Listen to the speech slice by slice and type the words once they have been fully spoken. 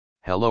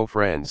Hello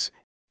friends,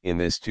 in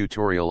this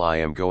tutorial I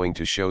am going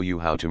to show you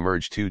how to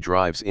merge two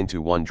drives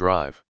into one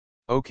drive.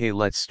 Okay,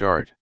 let's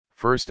start.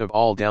 First of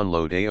all,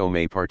 download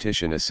AOME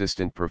Partition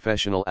Assistant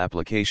Professional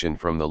application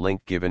from the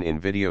link given in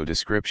video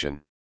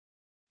description.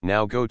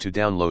 Now go to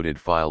downloaded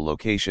file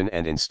location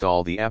and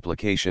install the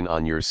application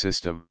on your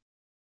system.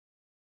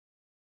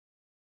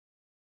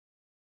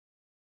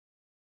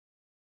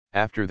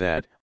 After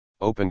that,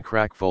 open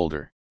Crack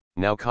folder.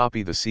 Now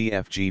copy the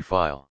CFG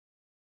file.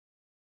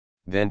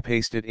 Then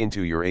paste it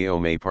into your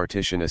AOME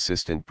Partition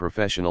Assistant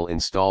Professional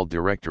installed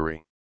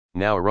directory.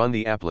 Now run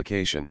the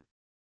application.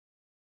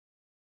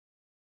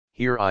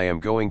 Here I am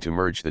going to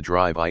merge the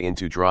drive I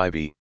into drive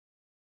E.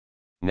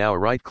 Now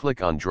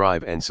right-click on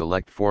drive and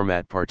select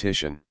Format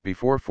Partition.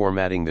 Before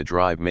formatting the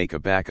drive, make a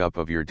backup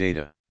of your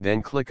data,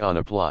 then click on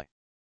Apply.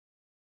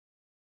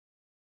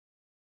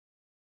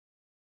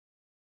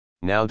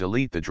 Now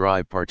delete the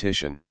drive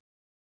partition.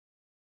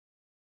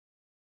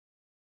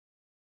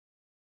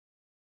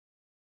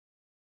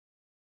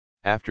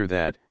 After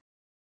that,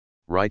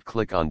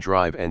 right-click on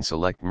drive and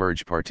select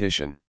Merge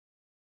Partition.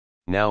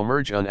 Now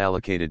merge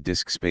unallocated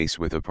disk space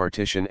with a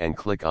partition and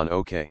click on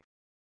OK.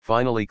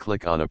 Finally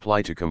click on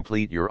Apply to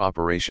complete your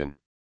operation.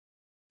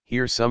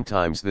 Here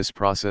sometimes this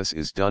process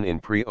is done in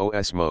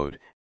pre-OS mode.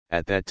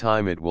 At that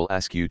time it will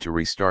ask you to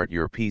restart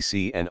your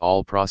PC and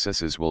all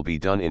processes will be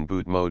done in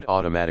boot mode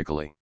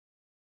automatically.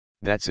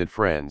 That's it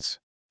friends.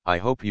 I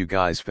hope you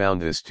guys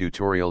found this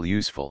tutorial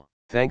useful.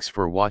 Thanks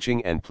for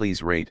watching and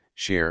please rate,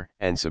 share,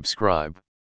 and subscribe.